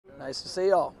Nice to see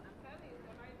y'all.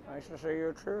 Nice to see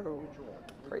you too.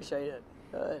 Appreciate it.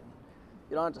 Good.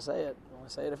 You don't have to say it. You want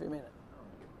to say it if you mean it.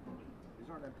 These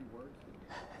aren't empty words.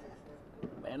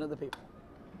 Man of the people.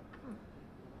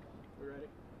 We ready?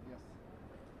 Yes.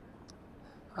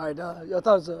 All right. I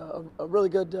thought it was a really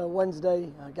good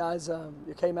Wednesday, guys.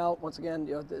 You came out once again.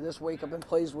 This week I've been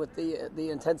pleased with the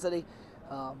intensity.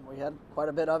 We had quite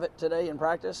a bit of it today in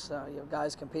practice.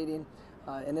 Guys competing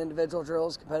in individual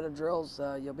drills, competitive drills.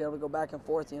 You'll be able to go back and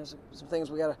forth. Some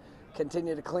things we got to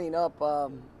continue to clean up.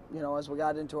 As we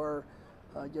got into our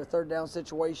your third down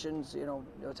situations.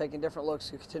 Taking different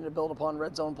looks. You continue to build upon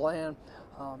red zone plan.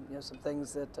 Some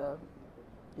things that.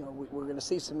 We're going to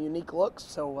see some unique looks,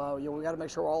 so we got to make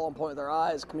sure we're all on point with our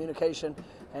eyes, communication,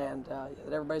 and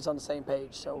that everybody's on the same page.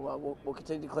 So we'll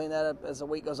continue to clean that up as the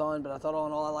week goes on. But I thought all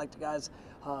in all, I liked the guys'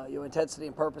 intensity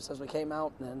and purpose as we came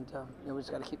out, and we just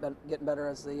got to keep getting better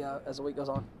as the week goes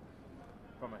on.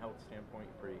 From a health standpoint,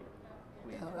 pretty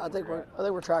pleased. I think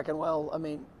we're tracking well. I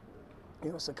mean,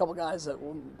 it's a couple guys that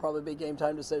will probably be game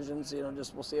time decisions.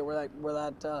 Just we'll see where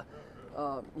that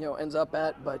ends up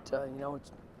at. But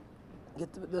it's.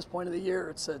 Get to this point of the year,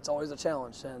 it's always a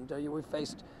challenge, and we've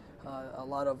faced a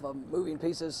lot of moving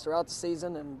pieces throughout the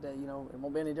season, and it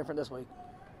won't be any different this week.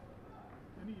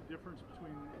 Any difference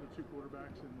between the two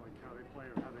quarterbacks and like how they play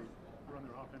or how they run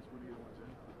their offense when either one's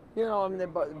in?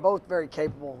 They're both very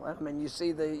capable. I mean, you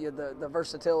see the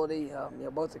versatility.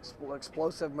 Both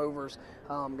explosive movers.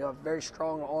 Very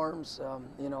strong arms.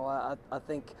 I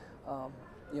think.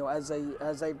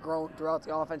 As they've grown throughout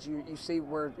the offense, you see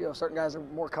where certain guys are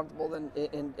more comfortable than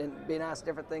in being asked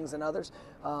different things than others.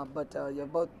 But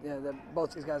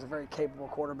both these guys are very capable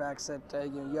quarterbacks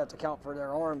that you have to count for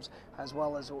their arms as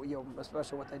well as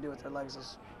especially what they do with their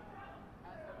legs.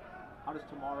 How does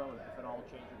tomorrow, if at all,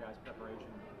 change your guys' preparation?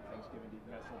 Thanksgiving, do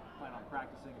you guys still plan on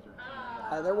practicing?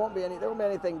 There won't be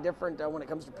anything different when it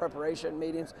comes to preparation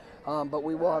meetings, but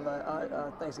we will have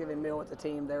a Thanksgiving meal with the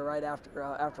team there right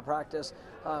after practice,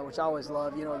 which I always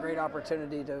love. A great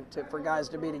opportunity for guys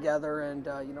to be together and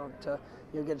to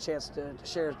get a chance to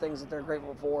share things that they're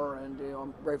grateful for, and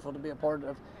I'm grateful to be a part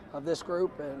of this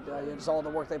group and just all the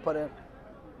work they put in.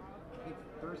 I think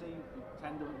Thursday you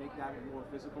tend to make that more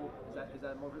physical. Is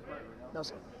that more physical? No,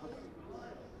 sir. Okay.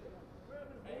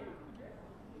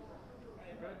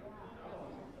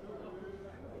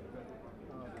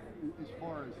 As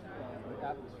far as the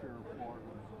atmosphere of Florida,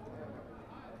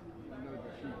 I know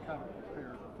that you kind of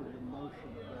prepared for the emotion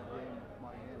of that game with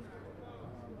Miami.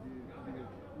 Do you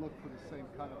look for the same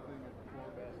kind of thing at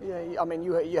Florida? Yeah, I mean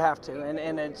you have to,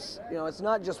 and it's it's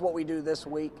not just what we do this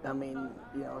week. I mean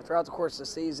throughout the course of the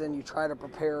season, you try to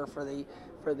prepare for the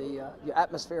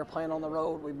atmosphere playing on the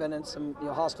road. We've been in some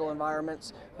hostile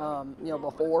environments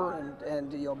before,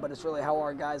 and but it's really how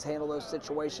our guys handle those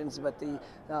situations. But the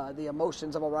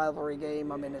emotions of a rivalry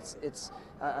game, I mean it's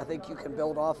I think you can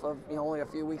build off of only a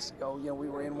few weeks ago we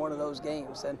were in one of those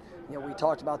games, and we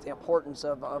talked about the importance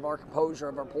of our composure,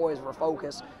 of our poise, of our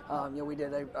focus. We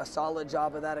did a solid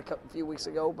job of that a few weeks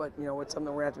ago, but it's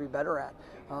something we're going to have to be better at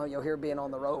here being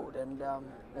on the road, and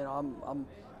I'm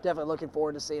definitely looking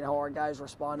forward to seeing how our guys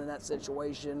respond in that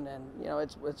situation. And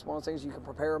it's one of those things you can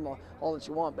prepare them all that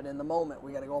you want, but in the moment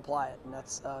we got to go apply it, and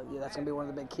that's going to be one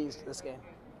of the big keys to this game.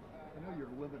 I know you're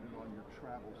limited on your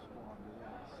travel squad.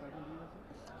 70,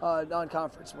 is it?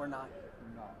 Non-conference, we're not.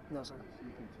 You're not. No, sir. So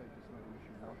you can take as many as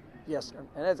you want. Yes, sir.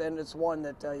 And it's one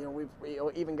that we've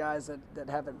even guys that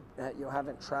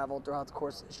haven't traveled throughout the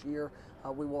course of this year.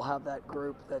 We will have that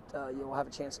group that will have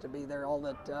a chance to be there. All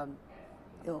that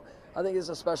I think it's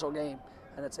a special game,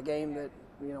 and it's a game that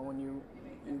when you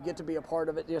get to be a part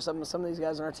of it. Some of these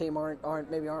guys on our team aren't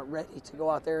ready to go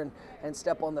out there and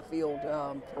step on the field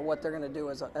for what they're going to do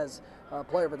as a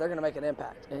player, but they're going to make an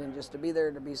impact. And just to be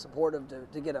there, to be supportive,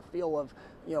 to get a feel of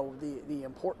the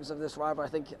importance of this rivalry.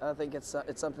 I think it's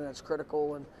something that's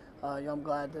critical, and I'm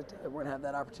glad that we're going to have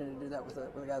that opportunity to do that with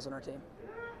the guys on our team.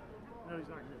 I know he's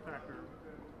not going to be a factor,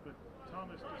 but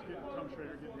Thomas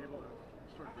Schrader getting able to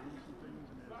start doing some things.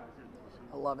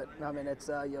 I love it. I mean, it's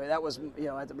that was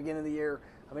at the beginning of the year.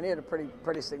 I mean, he had a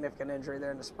pretty significant injury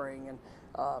there in the spring, and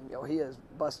he has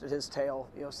busted his tail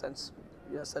since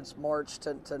March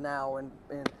to now, and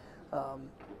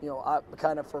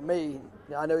kind of for me,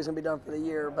 I know he's going to be done for the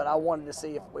year, but I wanted to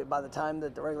see if by the time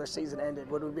that the regular season ended,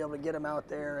 would we be able to get him out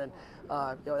there? And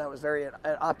that was very an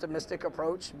optimistic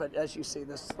approach. But as you see,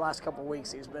 this last couple of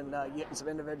weeks, he's been getting some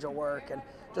individual work, and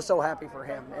just so happy for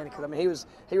him. And because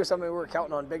he was somebody we were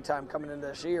counting on big time coming into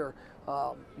this year.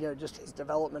 Just his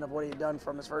development of what he'd done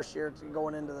from his first year to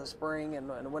going into the spring and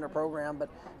the winter program. But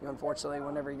unfortunately,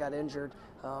 whenever he got injured,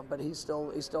 but he's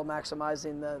still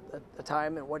maximizing the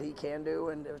time and what he can do.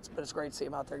 And it's great to see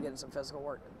him out there getting some physical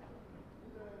work.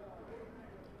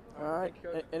 All right.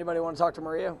 Anybody want to talk to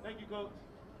Maria? Thank you, Coach.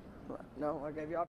 No, I gave you opportunity.